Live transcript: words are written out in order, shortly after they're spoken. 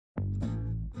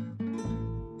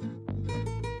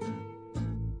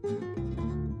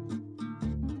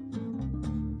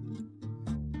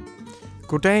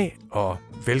Goddag og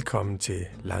velkommen til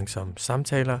Langsomme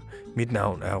Samtaler. Mit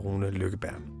navn er Rune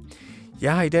Lykkeberg.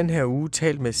 Jeg har i den her uge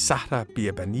talt med Zahra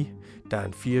Biabani, der er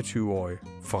en 24-årig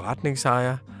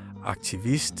forretningsejer,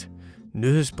 aktivist,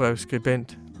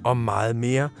 nyhedsbrevskribent og meget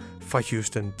mere fra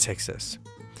Houston, Texas.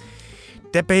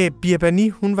 Da Biabani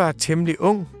hun var temmelig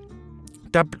ung,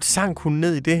 der sank hun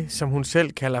ned i det, som hun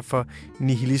selv kalder for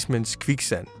nihilismens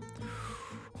kviksand.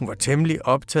 Hun var temmelig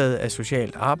optaget af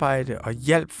socialt arbejde og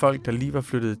hjalp folk, der lige var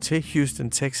flyttet til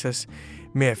Houston, Texas,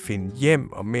 med at finde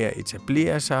hjem og med at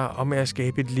etablere sig og med at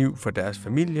skabe et liv for deres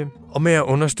familie og med at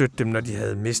understøtte dem, når de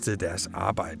havde mistet deres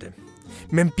arbejde.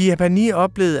 Men Biabani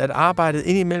oplevede, at arbejdet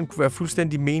indimellem kunne være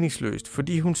fuldstændig meningsløst,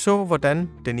 fordi hun så, hvordan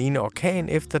den ene orkan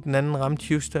efter den anden ramte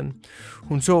Houston.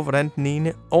 Hun så, hvordan den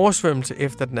ene oversvømmelse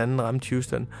efter den anden ramte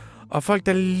Houston. Og folk,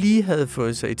 der lige havde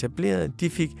fået sig etableret, de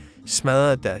fik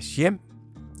smadret deres hjem.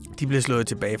 De blev slået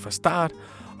tilbage fra start,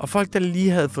 og folk, der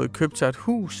lige havde fået købt sig et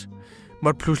hus,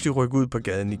 måtte pludselig rykke ud på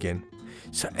gaden igen.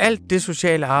 Så alt det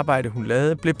sociale arbejde, hun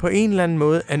lavede, blev på en eller anden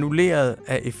måde annulleret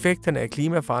af effekterne af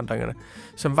klimaforandringerne,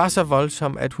 som var så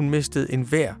voldsomme, at hun mistede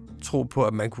enhver tro på,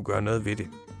 at man kunne gøre noget ved det.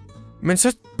 Men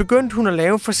så begyndte hun at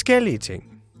lave forskellige ting.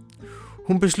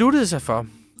 Hun besluttede sig for,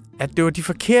 at det var de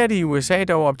forkerte i USA,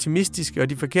 der var optimistiske, og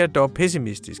de forkerte, der var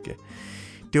pessimistiske.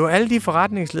 Det var alle de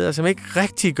forretningsledere, som ikke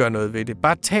rigtig gør noget ved det,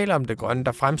 bare taler om det grønne,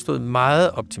 der fremstod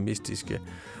meget optimistiske.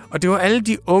 Og det var alle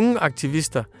de unge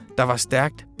aktivister, der var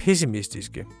stærkt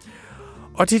pessimistiske.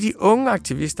 Og til de unge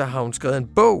aktivister har hun skrevet en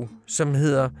bog, som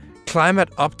hedder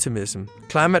Climate Optimism.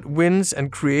 Climate Wins and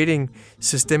Creating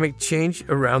Systemic Change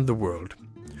Around the World.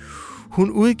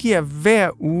 Hun udgiver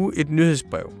hver uge et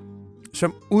nyhedsbrev,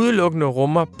 som udelukkende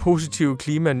rummer positive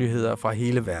klimanyheder fra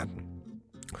hele verden.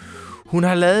 Hun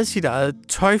har lavet sit eget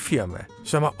tøjfirma,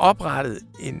 som har oprettet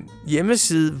en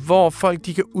hjemmeside, hvor folk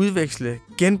de kan udveksle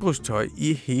genbrugstøj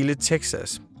i hele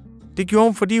Texas. Det gjorde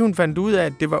hun, fordi hun fandt ud af,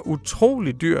 at det var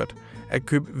utrolig dyrt at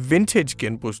købe vintage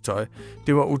genbrugstøj.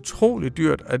 Det var utrolig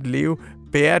dyrt at leve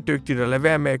bæredygtigt og lade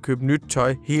være med at købe nyt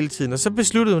tøj hele tiden. Og så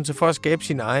besluttede hun sig for at skabe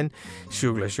sin egen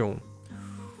cirkulation.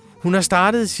 Hun har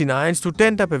startet sin egen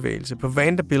studenterbevægelse på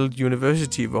Vanderbilt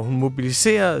University, hvor hun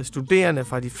mobiliserede studerende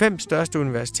fra de 5 største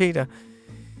universiteter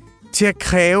til at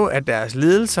kræve af deres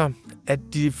ledelser, at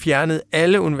de fjernede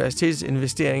alle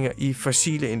universitetsinvesteringer i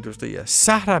fossile industrier.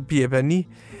 Zahra Biabani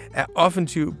er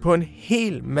offensiv på en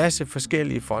hel masse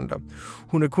forskellige fronter.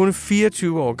 Hun er kun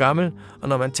 24 år gammel, og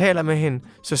når man taler med hende,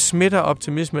 så smitter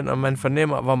optimismen, og man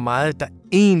fornemmer, hvor meget der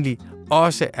egentlig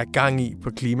også er gang i på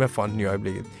klimafronten i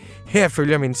øjeblikket. Her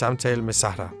følger min samtale med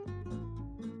Zahra.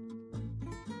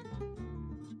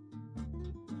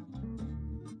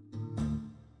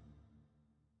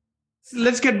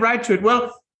 Let's get right to it. Well,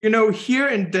 here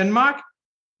in Denmark,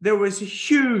 there was a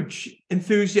huge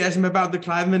enthusiasm about the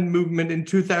climate movement in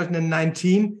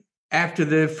 2019 after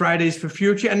the Fridays for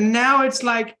Future. And now it's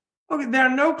like, okay, there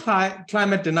are no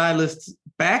climate denialists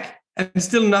back and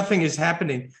still nothing is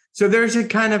happening. So there's a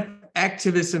kind of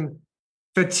activism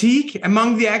fatigue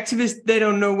among the activists. They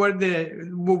don't know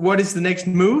what is the next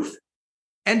move.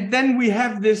 And then we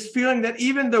have this feeling that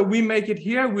even though we make it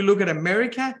here, we look at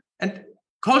America, and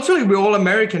culturally we're all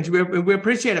Americans, we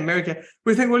appreciate America.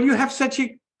 We think, well, you have such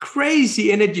a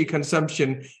crazy energy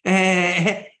consumption.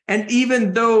 And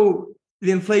even though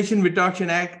the Inflation Reduction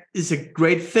Act is a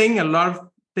great thing, a lot of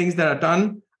things that are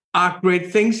done are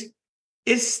great things,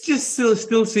 it's just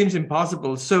still seems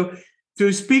impossible. So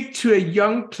to speak to a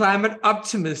young climate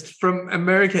optimist from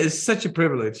America is such a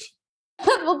privilege.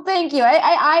 Well, thank you.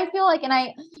 I feel like, and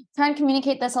I try and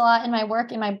communicate this a lot in my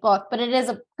work, in my book, but it is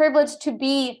a privilege to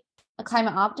be a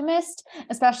climate optimist,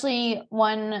 especially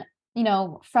one,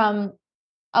 from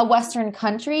a Western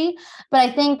country. But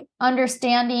I think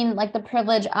understanding like the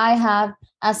privilege I have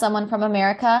as someone from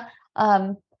America,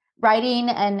 writing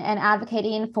and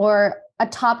advocating for a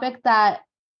topic that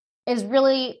is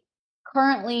really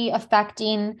currently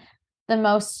affecting the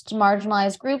most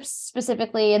marginalized groups,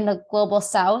 specifically in the global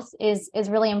South, is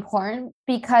really important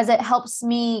because it helps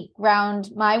me ground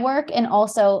my work and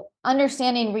also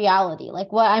understanding reality.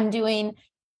 Like what I'm doing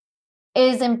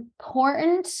is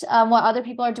important. What other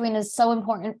people are doing is so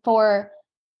important for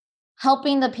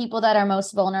helping the people that are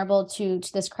most vulnerable to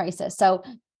this crisis. So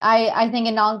I think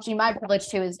acknowledging my privilege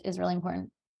too is really important.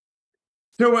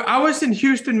 So I was in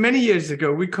Houston many years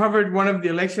ago. We covered one of the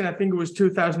election, I think it was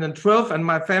 2012, and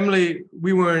my family,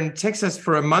 we were in Texas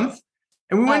for a month,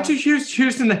 and we went to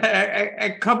Houston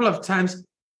a couple of times.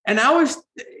 And I was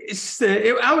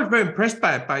very impressed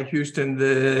by Houston.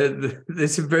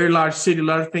 It's a very large city, a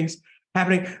lot of things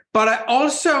happening. But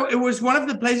it was one of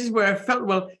the places where I felt,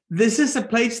 well, this is a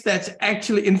place that's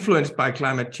actually influenced by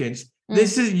climate change.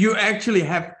 This is, you actually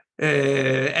have,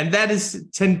 and that is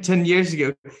 10 years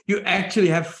ago, you actually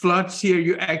have floods here,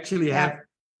 you actually have,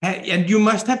 and you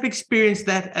must have experienced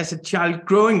that as a child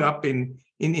growing up in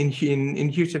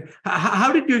Houston.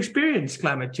 How did you experience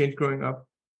climate change growing up?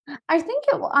 I think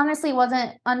it honestly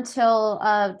wasn't until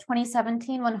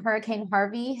 2017 when Hurricane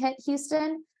Harvey hit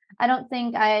Houston. I don't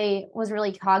think I was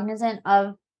really cognizant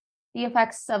of the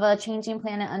effects of a changing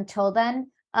planet until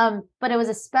then. But it was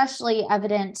especially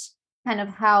evident kind of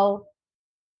how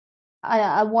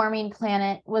a warming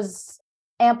planet was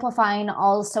amplifying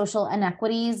all social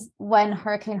inequities when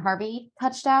Hurricane Harvey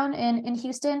touched down in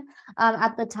Houston.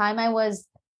 At the time, I was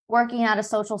working at a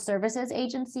social services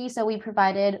agency, so we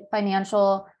provided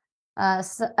financial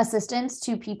assistance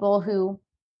to people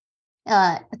in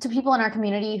our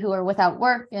community who are without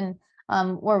work and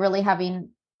were really having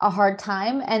a hard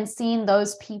time, and seeing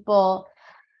those people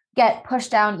get pushed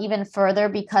down even further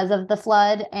because of the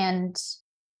flood and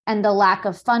the lack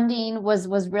of funding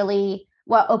was really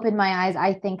what opened my eyes,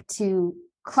 I think, to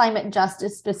climate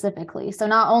justice specifically. So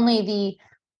not only the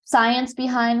science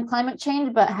behind climate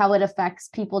change, but how it affects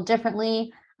people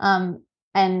differently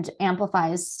and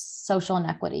amplifies social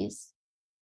inequities.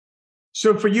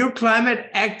 So for you, climate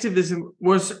activism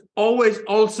was always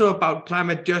also about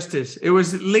climate justice. It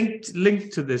was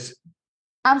linked to this.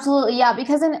 Absolutely, yeah.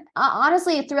 Because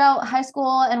honestly, throughout high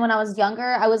school and when I was younger,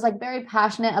 I was like very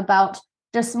passionate about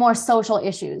just more social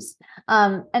issues.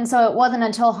 And so it wasn't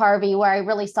until Harvey where I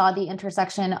really saw the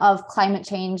intersection of climate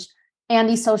change and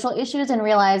these social issues and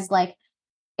realized, like,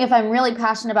 if I'm really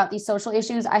passionate about these social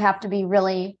issues, I have to be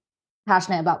really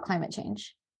passionate about climate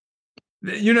change.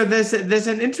 You know, there's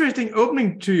an interesting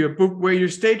opening to your book where you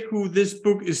state who this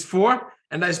book is for,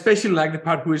 and I especially like the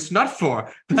part who it's not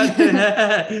for, but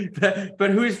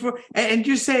who is for. And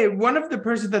you say one of the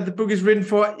persons that the book is written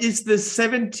for is the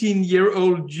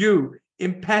 17-year-old Jew,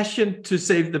 impassioned to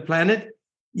save the planet,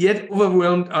 yet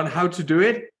overwhelmed on how to do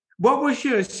it. What was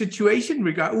your situation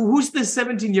regarding who's the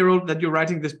 17-year-old that you're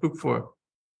writing this book for?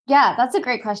 Yeah, that's a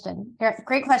great question.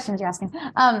 Great questions you're asking.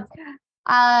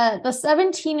 The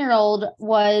 17-year-old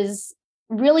was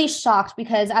really shocked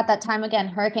because at that time, again,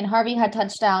 Hurricane Harvey had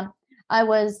touched down. I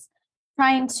was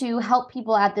trying to help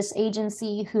people at this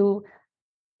agency who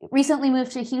recently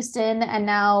moved to Houston and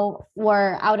now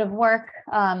were out of work.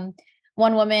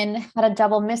 One woman had a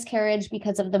double miscarriage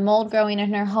because of the mold growing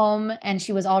in her home, and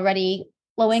she was already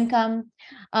low income.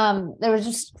 There was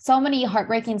just so many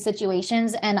heartbreaking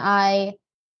situations, and I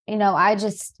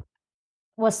just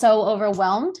was so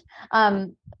overwhelmed.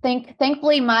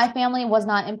 Thankfully, my family was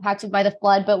not impacted by the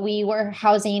flood, but we were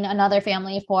housing another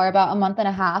family for about a month and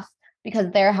a half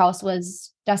because their house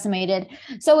was decimated.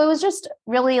 So it was just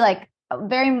really like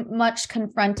very much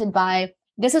confronted by,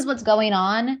 this is what's going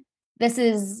on. This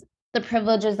is the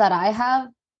privileges that I have.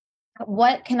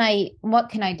 What can I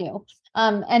do?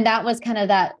 And that was kind of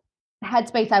that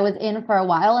headspace I was in for a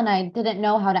while, and I didn't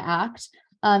know how to act.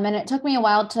 And it took me a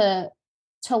while to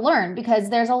learn, because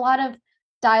there's a lot of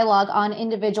dialogue on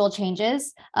individual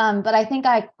changes. But I think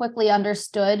I quickly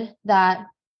understood that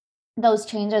those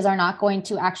changes are not going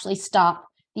to actually stop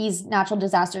these natural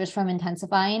disasters from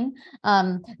intensifying.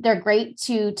 They're great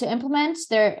to implement.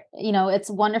 It's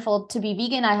wonderful to be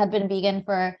vegan. I had been vegan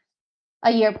for a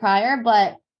year prior,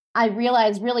 but I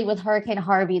realized really with Hurricane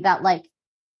Harvey that like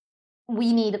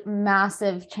we need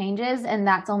massive changes, and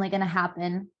that's only going to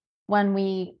happen when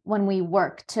we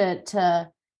work to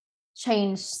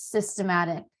change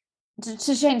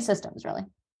to change systems, really.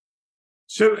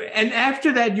 So, and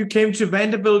after that, you came to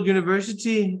Vanderbilt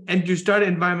University and you started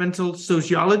environmental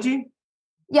sociology?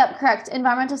 Yep, correct.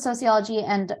 Environmental sociology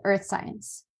and earth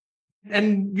science.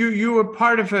 And you were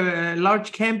part of a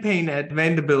large campaign at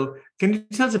Vanderbilt. Can you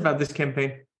tell us about this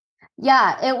campaign?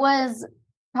 Yeah, it was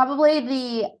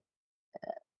probably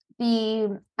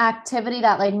the activity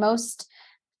that like most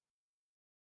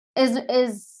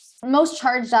is most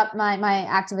charged up my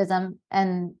activism,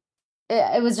 and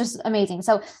it was just amazing.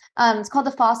 So it's called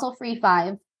the Fossil Free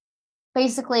Five.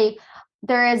 Basically,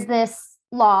 there is this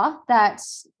law that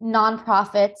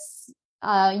nonprofits,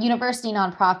 university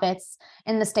nonprofits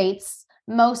in the States,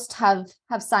 most have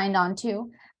signed on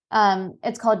to.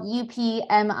 It's called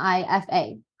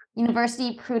UPMIFA,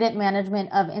 University Prudent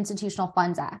Management of Institutional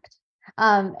Funds Act.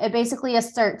 It basically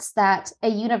asserts that a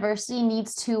university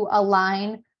needs to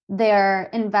align their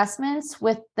investments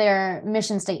with their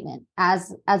mission statement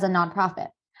as a nonprofit.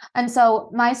 And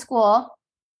so my school,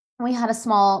 we had a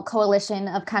small coalition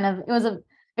of it was a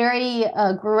very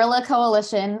guerrilla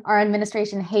coalition. Our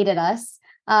administration hated us,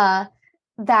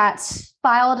 that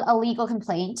filed a legal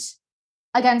complaint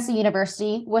against the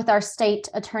university with our state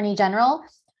attorney general,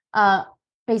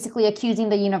 basically accusing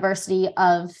the university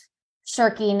of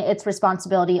shirking its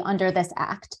responsibility under this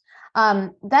act.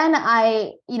 Then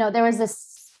there was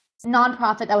this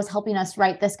nonprofit that was helping us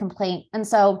write this complaint. And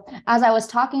so as I was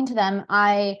talking to them,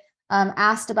 I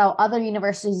asked about other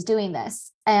universities doing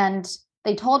this, and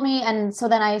they told me. And so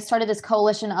then I started this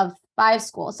coalition of 5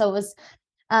 schools. So it was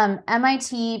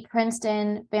MIT,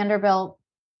 Princeton, Vanderbilt,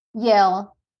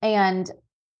 Yale, and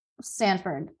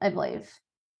Stanford, I believe.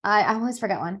 I always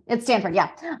forget one. It's Stanford,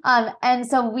 yeah. And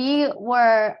so we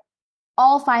were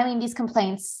all filing these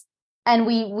complaints, and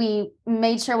we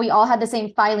made sure we all had the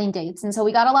same filing dates. And so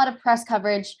we got a lot of press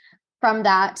coverage from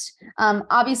that.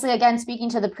 Obviously, again, speaking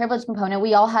to the privilege component,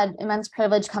 we all had immense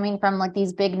privilege coming from like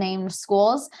these big named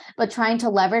schools, but trying to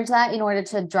leverage that in order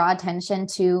to draw attention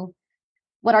to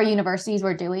what our universities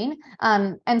were doing.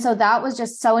 And so that was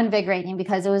just so invigorating,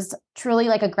 because it was truly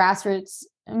like a grassroots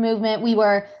movement. We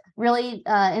were really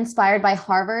inspired by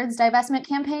Harvard's divestment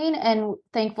campaign, and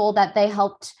thankful that they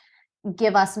helped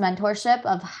give us mentorship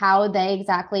of how they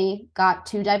exactly got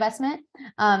to divestment.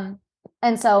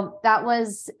 And so that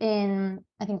was in,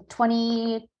 I think,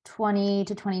 2020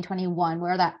 to 2021,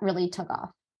 where that really took off.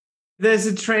 There's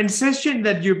a transition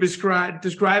that you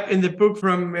describe in the book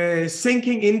from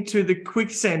sinking into the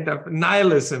quicksand of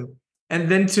nihilism and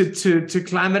then to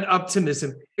climate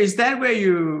optimism. Is that where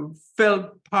you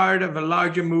felt part of a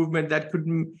larger movement that could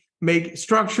make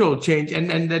structural change,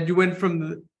 and that you went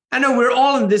from I know we're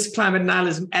all in this climate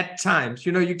nihilism at times.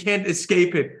 You can't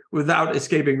escape it without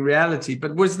escaping reality.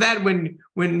 But was that when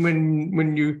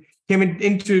you came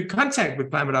into contact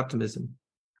with climate optimism?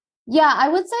 Yeah, I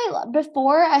would say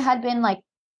before I had been like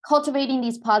cultivating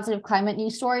these positive climate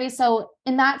news stories. So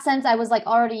in that sense, I was like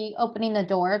already opening the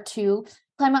door to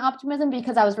climate optimism,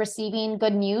 because I was receiving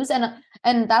good news.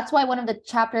 And that's why one of the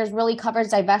chapters really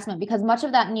covers divestment, because much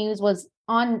of that news was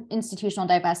on institutional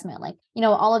divestment. Like,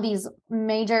 all of these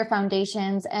major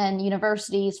foundations and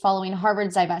universities following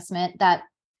Harvard's divestment that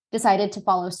decided to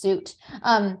follow suit.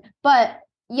 But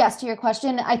yes, to your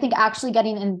question, I think actually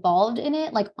getting involved in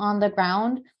it, like on the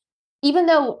ground, even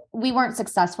though we weren't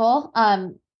successful,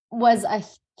 was a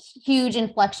huge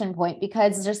inflection point,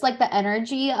 because just like the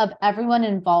energy of everyone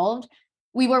involved,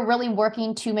 we were really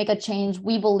working to make a change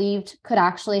we believed could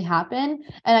actually happen.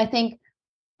 And I think,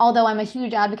 although I'm a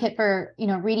huge advocate for,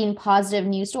 reading positive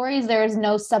news stories, there is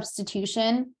no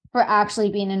substitution for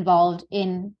actually being involved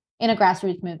in a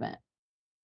grassroots movement.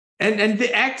 And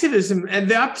the activism and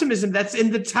the optimism that's in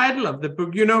the title of the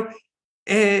book,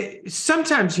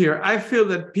 sometimes here I feel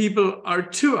that people are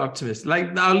too optimistic.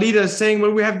 Like our leaders saying,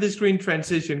 well, we have this green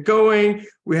transition going,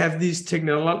 we have these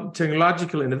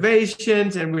technological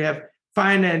innovations, and we have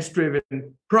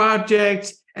finance-driven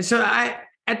projects. And so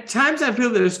at times I feel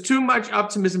there's too much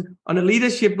optimism on a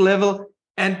leadership level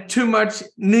and too much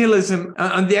nihilism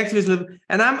on the activist level.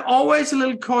 And I'm always a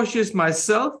little cautious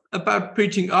myself about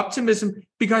preaching optimism,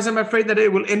 because I'm afraid that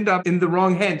it will end up in the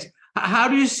wrong hands. How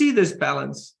do you see this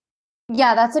balance?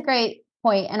 Yeah, that's a great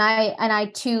point. And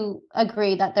I too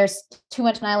agree that there's too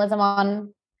much nihilism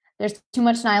on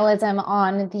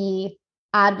the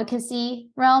advocacy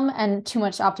realm, and too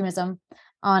much optimism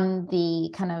on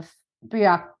the kind of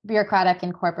bureaucratic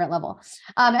and corporate level.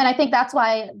 And I think that's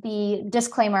why the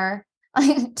disclaimer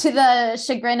to the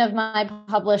chagrin of my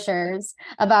publishers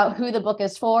about who the book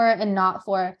is for and not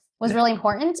for was really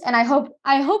important. And I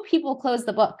hope people close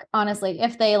the book, honestly,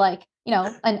 if they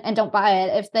and don't buy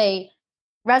it, if they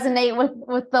resonate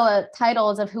with the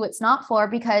titles of who it's not for,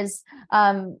 because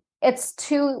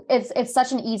it's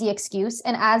such an easy excuse.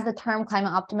 And as the term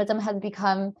climate optimism has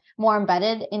become more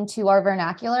embedded into our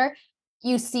vernacular,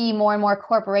 you see more and more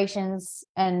corporations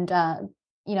and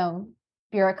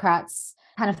bureaucrats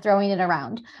kind of throwing it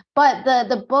around. But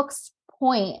the book's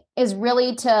point is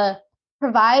really to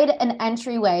provide an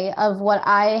entryway of what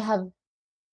I have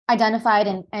identified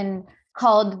and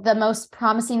called the most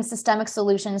promising systemic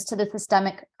solutions to the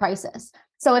systemic crisis.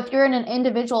 So if you're an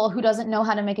individual who doesn't know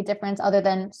how to make a difference other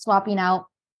than swapping out,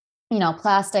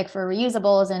 plastic for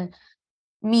reusables and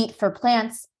meat for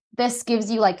plants, this gives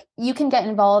you you can get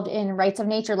involved in rights of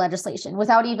nature legislation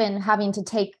without even having to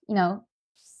take,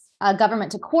 a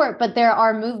government to court. But there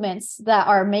are movements that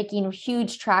are making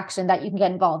huge traction that you can get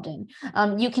involved in.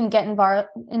 You can get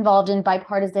involved in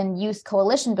bipartisan youth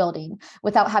coalition building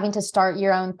without having to start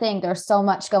your own thing. There's so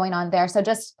much going on there. So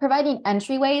just providing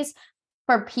entryways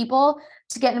for people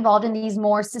to get involved in these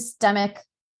more systemic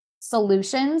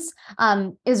solutions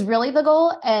is really the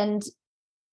goal. And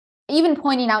even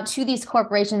pointing out to these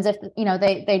corporations, if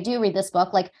they do read this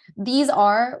book, like these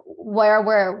are where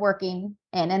we're working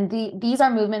in, and these are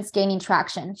movements gaining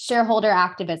traction. Shareholder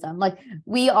activism, like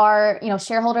we are,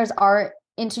 shareholders are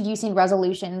introducing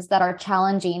resolutions that are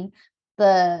challenging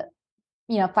the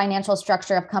financial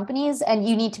structure of companies, and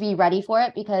you need to be ready for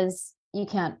it because you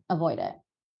can't avoid it.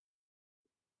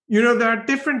 There are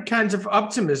different kinds of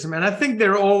optimism, and I think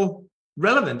they're all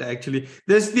relevant, actually.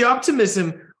 There's the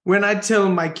optimism when I tell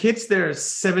my kids, they're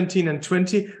 17 and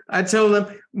 20, I tell them,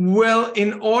 well,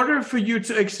 in order for you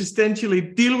to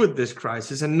existentially deal with this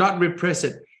crisis and not repress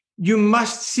it, you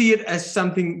must see it as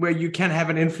something where you can have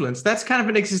an influence. That's kind of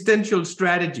an existential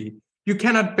strategy. You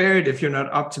cannot bear it if you're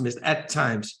not optimist at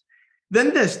times.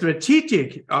 Then there's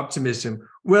strategic optimism.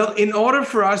 Well, in order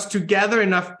for us to gather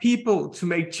enough people to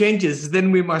make changes,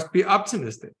 then we must be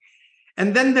optimistic.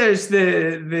 And then there's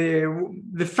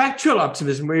the factual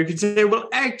optimism, where you can say, well,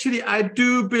 actually, I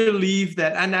do believe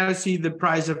that I now see the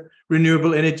price of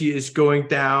renewable energy is going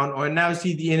down, or I now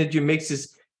see the energy mix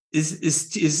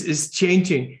is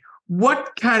changing.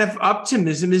 What kind of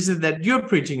optimism is it that you're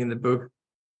preaching in the book?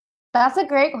 That's a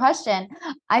great question.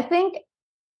 I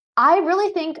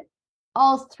really think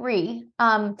all three.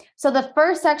 So the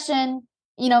first section,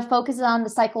 focuses on the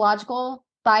psychological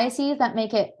biases that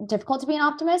make it difficult to be an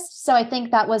optimist. So I think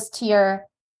that was to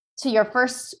your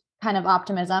first kind of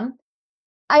optimism.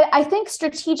 I think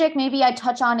strategic, maybe I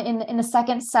touch on in the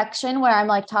second section, where I'm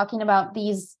like talking about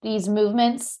these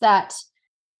movements that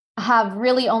have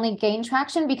really only gained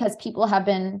traction because people have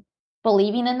been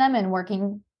believing in them and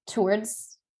working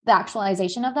towards the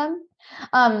actualization of them.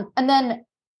 And then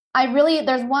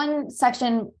there's one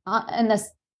section in the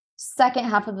second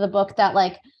half of the book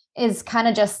that is kind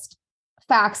of just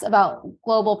facts about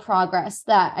global progress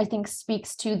that I think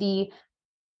speaks to the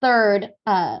third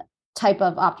type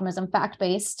of optimism,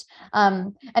 fact-based.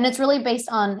 And it's really based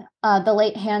on the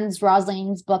late Hans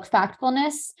Rosling's book,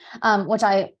 Factfulness, which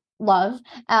I love.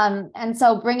 And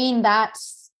so bringing that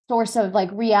source of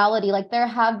reality, there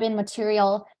have been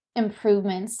material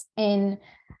improvements in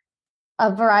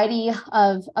a variety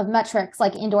of metrics,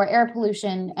 like indoor air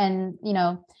pollution and,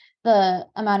 the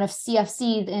amount of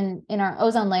CFCs in our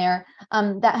ozone layer,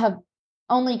 that have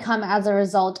only come as a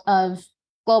result of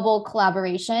global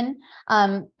collaboration.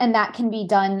 And that can be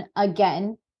done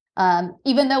again.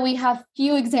 Even though we have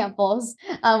few examples,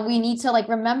 we need to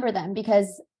remember them,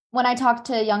 because when I talk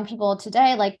to young people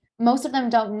today, most of them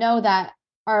don't know that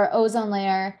our ozone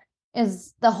layer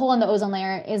the hole in the ozone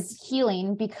layer is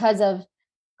healing because of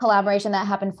collaboration that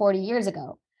happened 40 years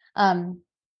ago,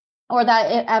 or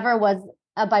that it ever was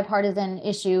a bipartisan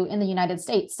issue in the United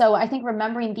States. So I think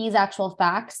remembering these actual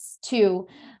facts too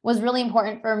was really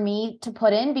important for me to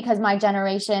put in, because my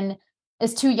generation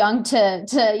is too young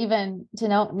to even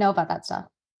know about that stuff.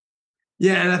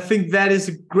 Yeah, and I think that is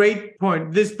a great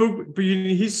point. This book,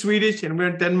 he's Swedish and we're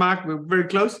in Denmark, we're very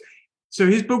close. So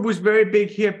his book was very big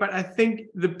here, but I think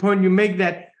the point you make,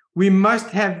 that we must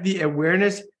have the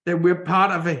awareness that we're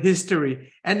part of a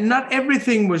history, and not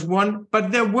everything was won,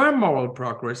 but there were moral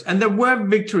progress and there were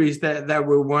victories that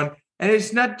were won. And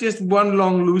it's not just one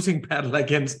long losing battle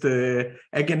against climate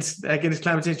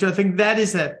change. So I think that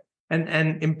is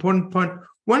an important point.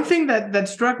 One thing that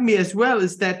struck me as well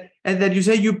is that you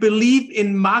say you believe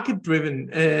in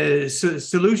market-driven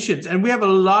solutions, and we have a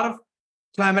lot of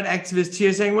climate activists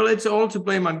here saying, well, it's all to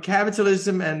blame on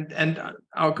capitalism and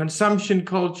our consumption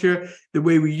culture, the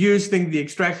way we use things, the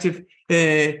extractive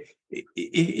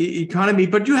economy.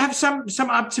 But you have some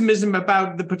optimism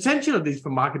about the potential of these for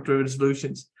market-driven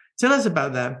solutions. Tell us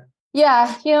about that.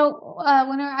 Yeah,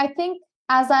 Winner, I think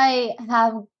as I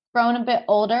have grown a bit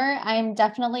older, I'm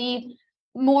definitely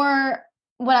more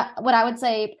what I would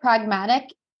say pragmatic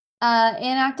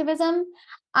in activism.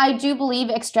 I do believe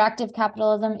extractive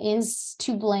capitalism is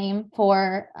to blame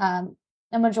for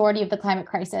a majority of the climate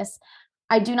crisis.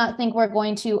 I do not think we're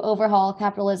going to overhaul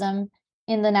capitalism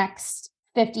in the next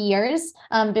 50 years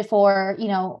before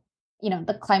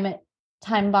the climate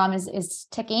time bomb is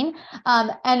ticking.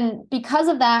 And because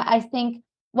of that, I think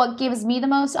what gives me the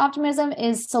most optimism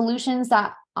is solutions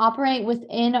that operate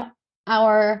within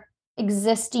our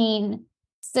existing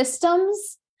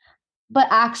systems, but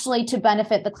actually to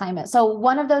benefit the climate. So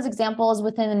one of those examples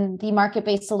within the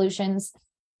market-based solutions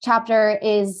chapter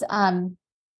is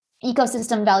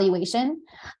ecosystem valuation.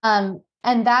 And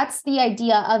that's the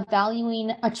idea of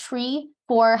valuing a tree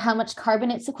for how much carbon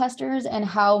it sequesters and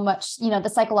how much, the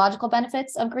psychological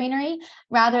benefits of greenery,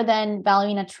 rather than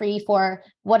valuing a tree for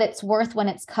what it's worth when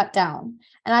it's cut down.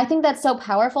 And I think that's so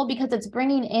powerful because it's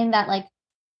bringing in that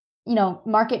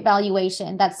market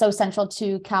valuation that's so central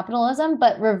to capitalism,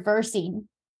 but reversing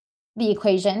the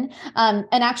equation, and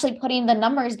actually putting the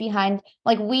numbers behind,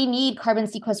 like, we need carbon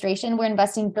sequestration. We're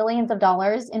investing billions of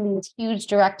dollars in these huge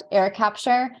direct air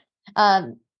capture,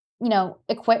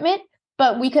 equipment,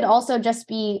 but we could also just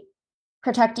be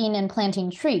protecting and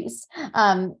planting trees.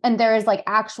 And there is like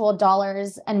actual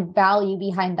dollars and value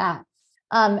behind that.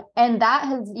 And that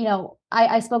has,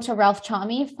 I spoke to Ralph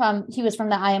Chami he was from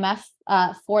the IMF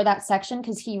for that section,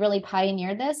 because he really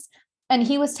pioneered this. And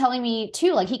he was telling me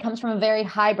too, like, he comes from a very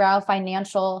highbrow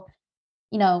financial,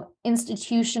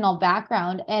 institutional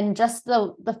background. And just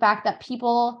the fact that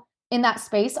people in that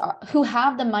space who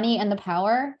have the money and the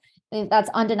power, that's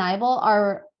undeniable,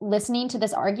 are listening to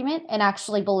this argument and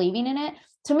actually believing in it,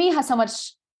 to me has so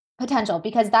much potential,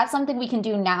 because that's something we can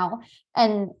do now.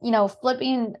 And,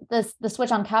 flipping the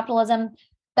switch on capitalism,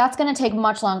 that's going to take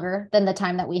much longer than the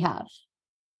time that we have.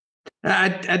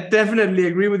 I definitely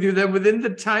agree with you that within the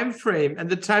time frame, and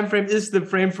the time frame is the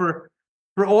frame for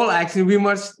all action, we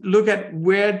must look at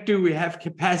where do we have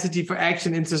capacity for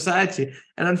action in society.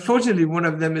 And unfortunately, one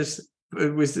of them is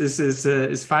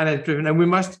finance driven, and we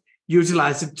must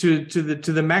utilize it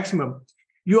to the maximum.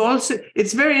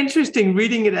 It's very interesting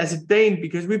reading it as a Dane,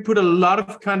 because we put a lot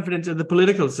of confidence in the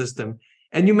political system.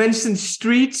 And you mentioned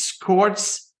streets,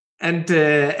 courts, and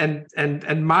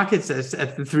markets as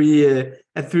at the three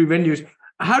venues.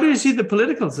 How do you see the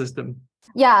political system?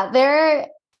 Yeah, they're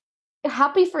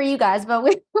happy for you guys, but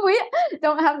we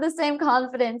don't have the same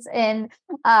confidence in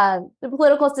the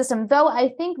political system, though I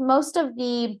think most of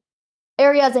the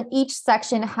areas in each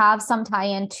section have some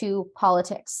tie-in to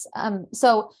politics.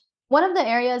 So one of the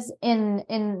areas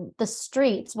in the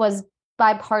streets was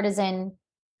bipartisan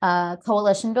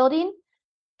coalition building.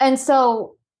 And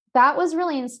so that was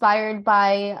really inspired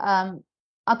by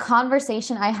a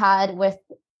conversation I had with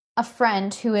a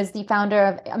friend who is the founder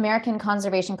of American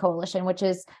Conservation Coalition, which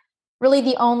is really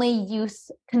the only youth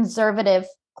conservative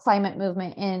climate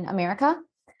movement in America.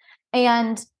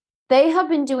 And they have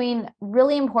been doing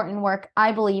really important work,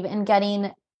 I believe, in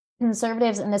getting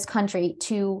conservatives in this country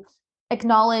to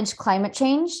acknowledge climate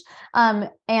change,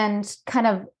 and kind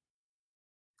of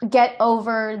get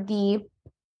over the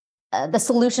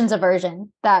solutions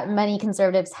aversion that many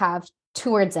conservatives have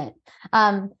towards it.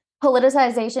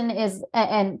 Politicization is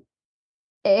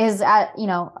at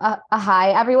a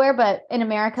high everywhere, but in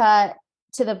America,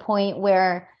 to the point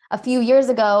where a few years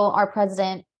ago our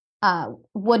president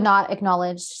would not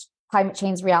acknowledge climate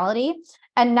change reality,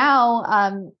 and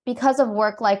now because of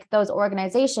work like those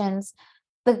organizations,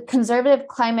 the Conservative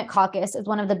Climate Caucus is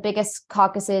one of the biggest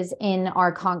caucuses in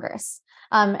our Congress,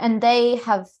 and they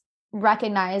have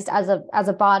recognized as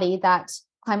a body that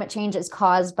climate change is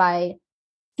caused by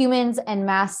humans and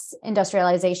mass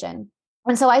industrialization.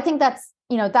 And so I think that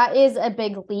is a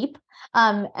big leap.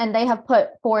 And they have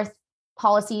put forth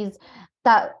policies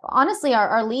that honestly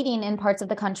are leading in parts of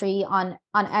the country on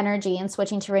energy and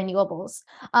switching to renewables.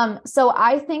 So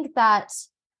I think that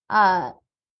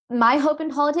my hope in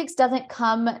politics doesn't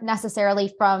come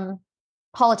necessarily from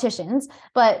politicians,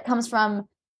 but comes from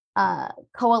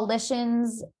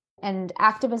coalitions and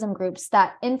activism groups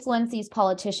that influence these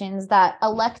politicians, that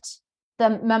elect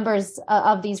the members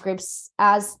of these groups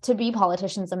as to be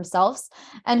politicians themselves,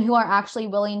 and who are actually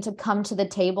willing to come to the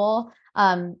table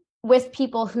with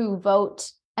people who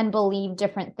vote and believe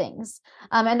different things.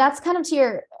 And that's kind of to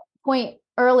your point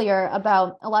earlier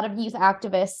about a lot of youth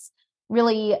activists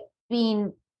really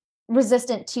being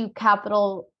resistant to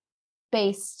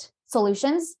capital-based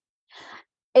solutions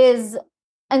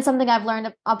and something I've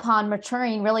learned upon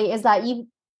maturing really is that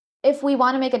if we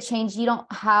want to make a change, you don't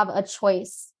have a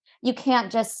choice. You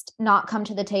can't just not come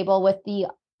to the table with the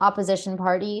opposition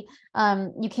party.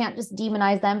 You can't just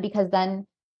demonize them, because then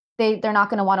they're not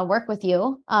going to want to work with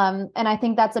you. And I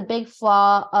think that's a big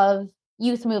flaw of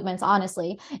youth movements,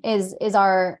 honestly, is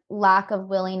our lack of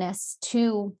willingness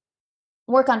to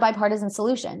work on bipartisan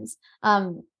solutions.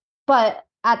 But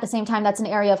at the same time, that's an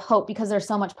area of hope, because there's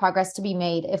so much progress to be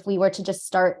made if we were to just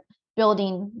start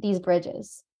building these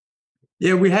bridges.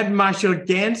 Yeah, we had Marshall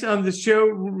Gantz on the show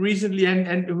recently,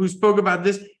 and who spoke about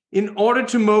this. In order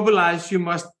to mobilize, you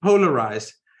must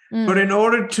polarize. But in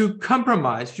order to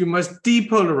compromise, you must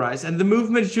depolarize. And the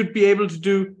movement should be able to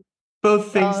do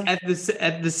both things at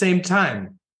the same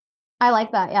time. I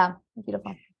like that. Yeah,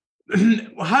 beautiful.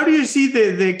 How do you see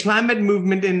the climate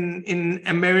movement in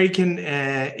American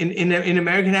in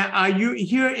American? Are you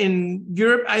here in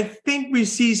Europe? I think we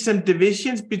see some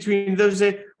divisions between those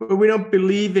that we don't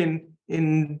believe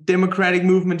in democratic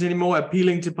movement anymore,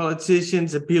 appealing to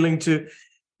politicians, appealing to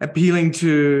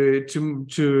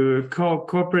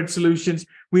corporate solutions.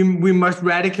 We must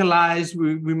radicalize.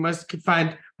 We must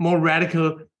find more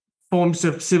radical forms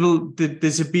of civil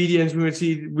disobedience.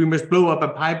 We must blow up a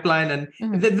pipeline,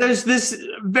 and there's this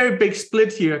very big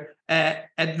split here at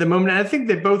the moment. And I think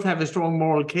they both have a strong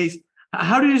moral case.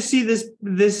 How do you see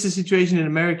this situation in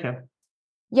America?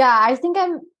 Yeah, I think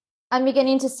I'm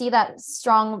beginning to see that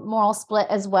strong moral split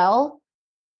as well.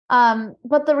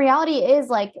 But the reality is,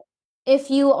 like, if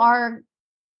you are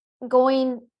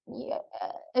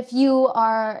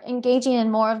engaging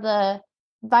in more of the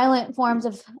violent forms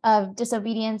of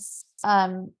disobedience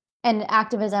and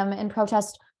activism and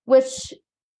protest, which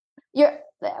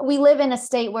we live in a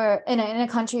state where in a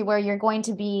country where you're going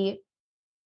to be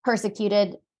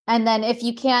persecuted, and then if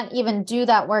you can't even do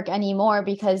that work anymore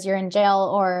because you're in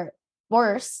jail or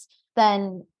worse,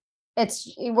 then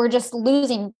we're just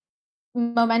losing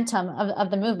momentum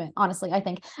of the movement, honestly, I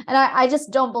think. And I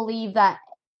just don't believe that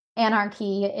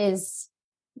anarchy is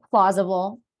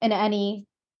plausible in any.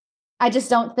 I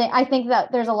think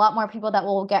that there's a lot more people that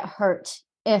will get hurt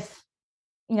if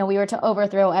we were to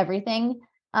overthrow everything.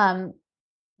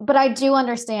 But I do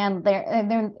understand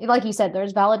there, like you said,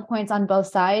 there's valid points on both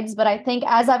sides. But I think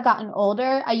as I've gotten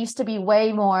older, I used to be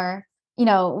way more,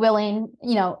 willing,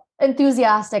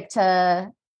 enthusiastic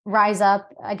to rise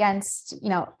up against,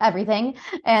 everything.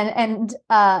 And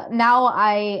now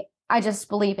I just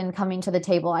believe in coming to the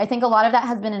table. I think a lot of that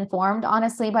has been informed,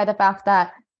 honestly, by the fact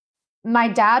that my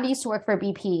dad used to work for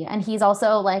BP, and he's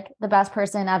also like the best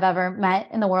person I've ever met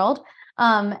in the world.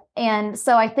 And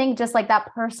so I think just like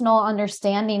that personal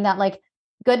understanding that like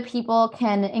good people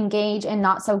can engage in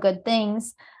not so good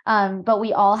things, but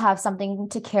we all have something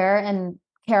to care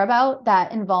about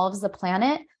that involves the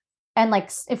planet. And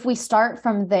like, if we start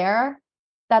from there,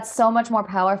 that's so much more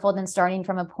powerful than starting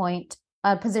from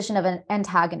a position of an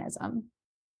antagonism.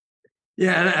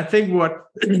 Yeah, and I think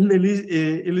what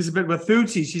Elizabeth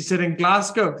Wathuti, she said in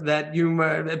Glasgow that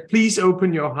please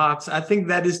open your hearts. I think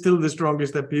that is still the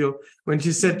strongest appeal when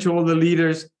she said to all the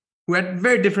leaders who had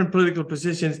very different political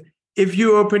positions, if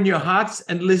you open your hearts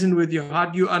and listen with your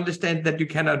heart, you understand that you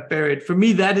cannot bear it. For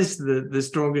me, that is the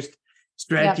strongest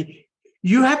strategy. Yeah.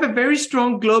 You have a very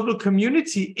strong global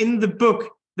community in the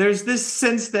book. There's this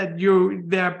sense that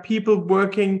there are people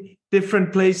working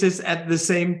different places at the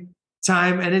same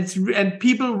time, and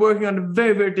people working under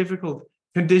very, very difficult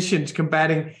conditions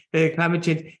combating climate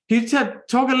change. Can you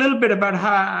talk a little bit about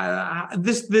how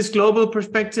this global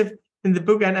perspective in the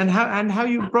book and how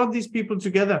you brought these people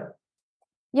together?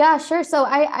 Yeah, sure. So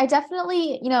I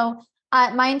definitely,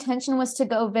 my intention was to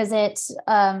go visit,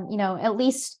 at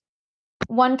least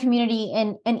one community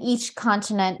in each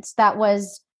continent that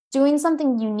was doing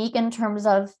something unique in terms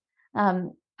of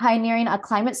pioneering a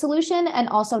climate solution and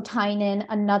also tying in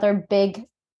another big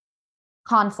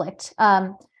conflict,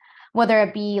 whether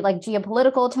it be like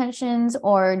geopolitical tensions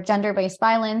or gender-based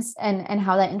violence and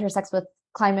how that intersects with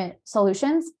climate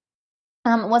solutions.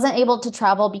 Wasn't able to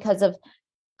travel because of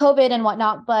COVID and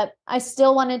whatnot, but I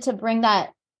still wanted to bring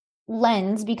that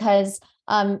lens because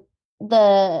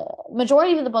the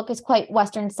majority of the book is quite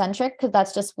Western centric because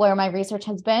that's just where my research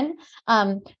has been.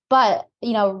 But,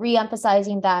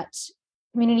 re-emphasizing that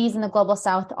communities in the global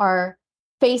South are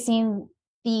facing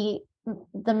the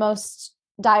most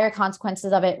dire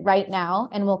consequences of it right now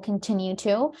and will continue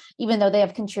to, even though they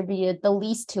have contributed the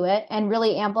least to it, and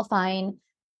really amplifying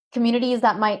communities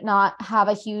that might not have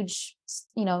a huge,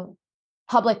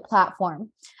 public platform.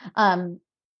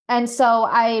 And so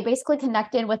I basically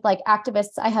connected with like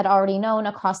activists I had already known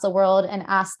across the world and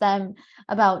asked them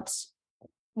about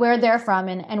where they're from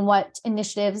and what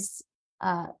initiatives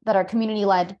that are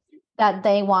community-led that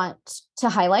they want to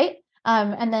highlight.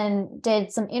 And then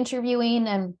did some interviewing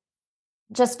and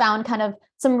just found kind of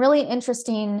some really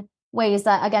interesting ways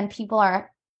that, again, people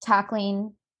are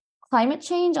tackling climate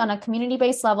change on a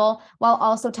community-based level while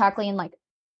also tackling like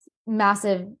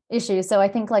massive issues. So I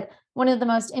think like one of the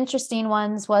most interesting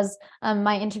ones was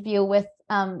my interview with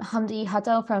Hamdi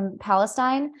Hatto from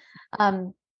Palestine.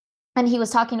 And he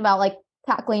was talking about like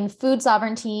tackling food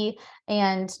sovereignty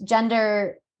and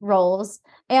gender roles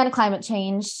and climate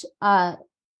change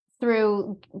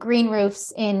through green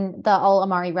roofs in the Al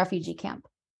Amari refugee camp.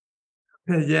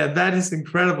 Yeah, that is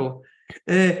incredible.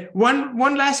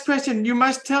 One last question. You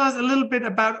must tell us a little bit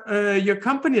about your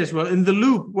company as well, In the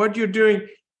Loop, what you're doing,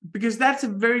 because that's a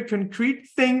very concrete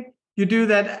thing. You do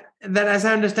that as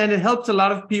I understand it, helps a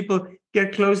lot of people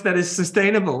get clothes that is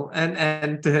sustainable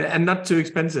and not too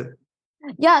expensive.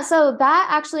 Yeah, so that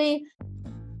actually,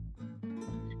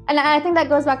 and I think that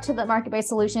goes back to the market-based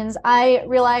solutions. I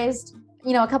realized,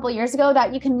 a couple of years ago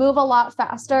that you can move a lot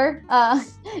faster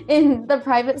in the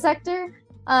private sector.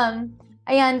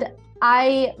 And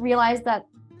I realized that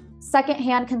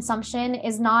secondhand consumption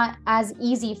is not as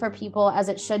easy for people as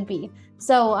it should be.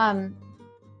 So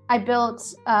I built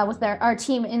with our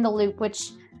team In the Loop,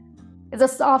 which is a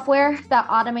software that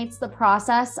automates the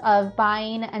process of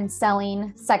buying and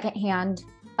selling secondhand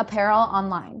apparel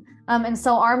online. And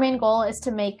so our main goal is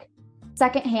to make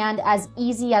secondhand as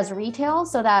easy as retail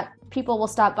so that people will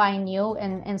stop buying new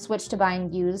and switch to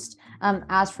buying used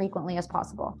as frequently as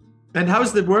possible. And how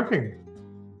is it working?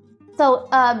 So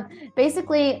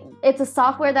basically, it's a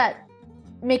software that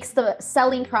makes the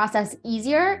selling process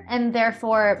easier and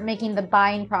therefore making the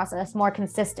buying process more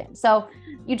consistent. So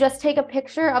you just take a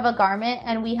picture of a garment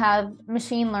and we have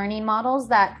machine learning models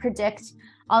that predict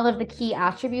all of the key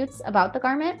attributes about the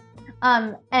garment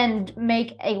and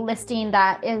make a listing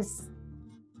that is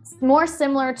more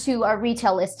similar to a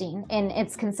retail listing in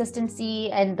its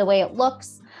consistency and the way it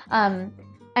looks.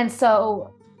 And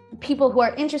so people who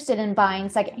are interested in buying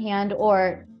secondhand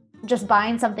or just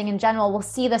buying something in general will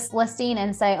see this listing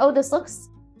and say, oh, this looks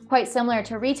quite similar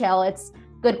to retail. It's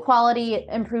good quality. It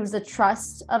improves the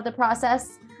trust of the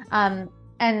process. And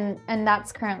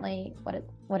that's currently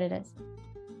what it is.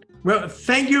 Well,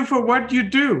 thank you for what you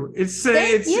do.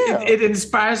 It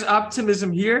inspires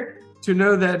optimism here to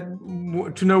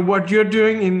know what you're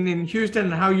doing in Houston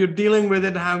and how you're dealing with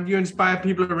it, how you inspire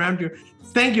people around you.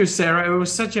 Thank you, Zahra. It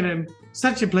was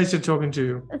such a pleasure talking to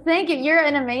you. Thank you. You're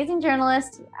an amazing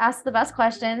journalist, ask the best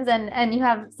questions, and you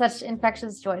have such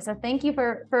infectious joy. So thank you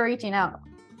for reaching out.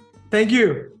 Thank you.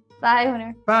 Bye,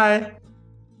 Rune. Bye.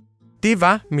 Det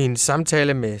var min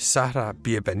samtale med Zahra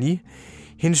Biabani.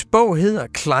 Hendes bog hedder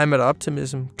Climate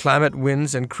Optimism, Climate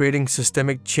Wins and Creating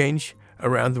Systemic Change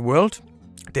Around the World.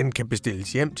 Den kan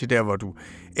bestilles hjem til der, hvor du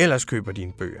ellers køber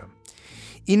dine bøger.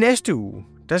 I næste uge,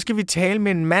 der skal vi tale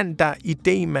med en mand, der er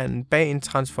idémanden bag en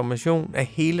transformation af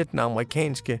hele den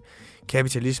amerikanske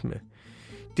kapitalisme.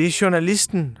 Det er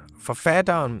journalisten,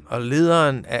 forfatteren og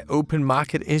lederen af Open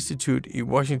Market Institute i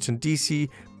Washington D.C.,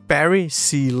 Barry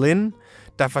C. Lynn,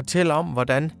 der fortæller om,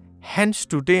 hvordan hans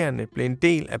studerende blev en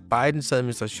del af Bidens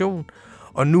administration,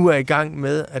 og nu er i gang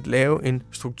med at lave en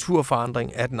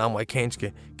strukturforandring af den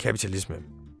amerikanske kapitalisme.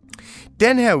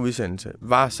 Den her udsendelse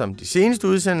var som de seneste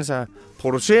udsendelser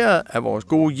produceret af vores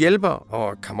gode hjælper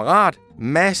og kammerat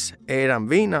Mads Adam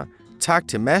Wiener. Tak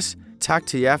til Mads. Tak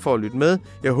til jer for at lytte med.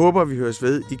 Jeg håber, vi høres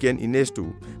ved igen i næste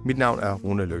uge. Mit navn er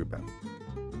Rune Lykkeberg.